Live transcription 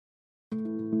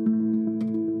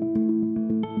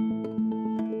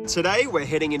Today, we're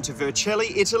heading into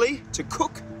Vercelli, Italy, to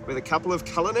cook with a couple of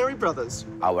culinary brothers.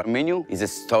 Our menu is a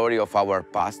story of our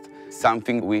past,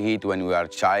 something we eat when we were a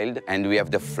child, and we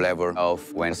have the flavor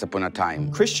of once upon a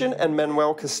time. Christian and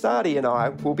Manuel Costardi and I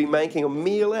will be making a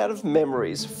meal out of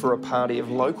memories for a party of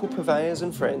local purveyors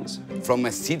and friends. From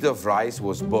a seed of rice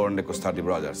was born the Costardi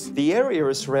brothers. The area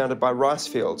is surrounded by rice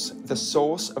fields, the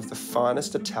source of the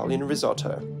finest Italian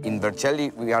risotto. In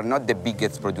Vercelli, we are not the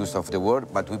biggest producer of the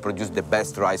world, but we produce the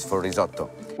best rice for risotto.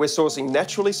 We're sourcing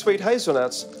naturally sweet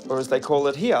hazelnuts, or as they call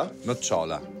it here,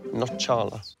 Nocciola.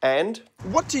 Nocciola. And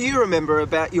what do you remember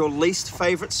about your least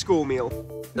favourite school meal?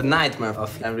 The nightmare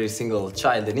of every single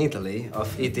child in Italy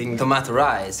of eating tomato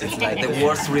rice. It's like the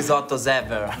worst risottos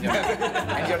ever.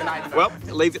 And your night. Well,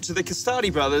 leave it to the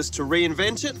Costardi brothers to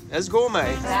reinvent it as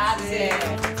gourmet. Grazie.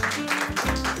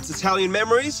 It's Italian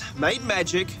memories made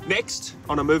magic, next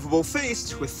on a Moveable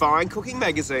Feast with Fine Cooking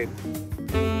Magazine.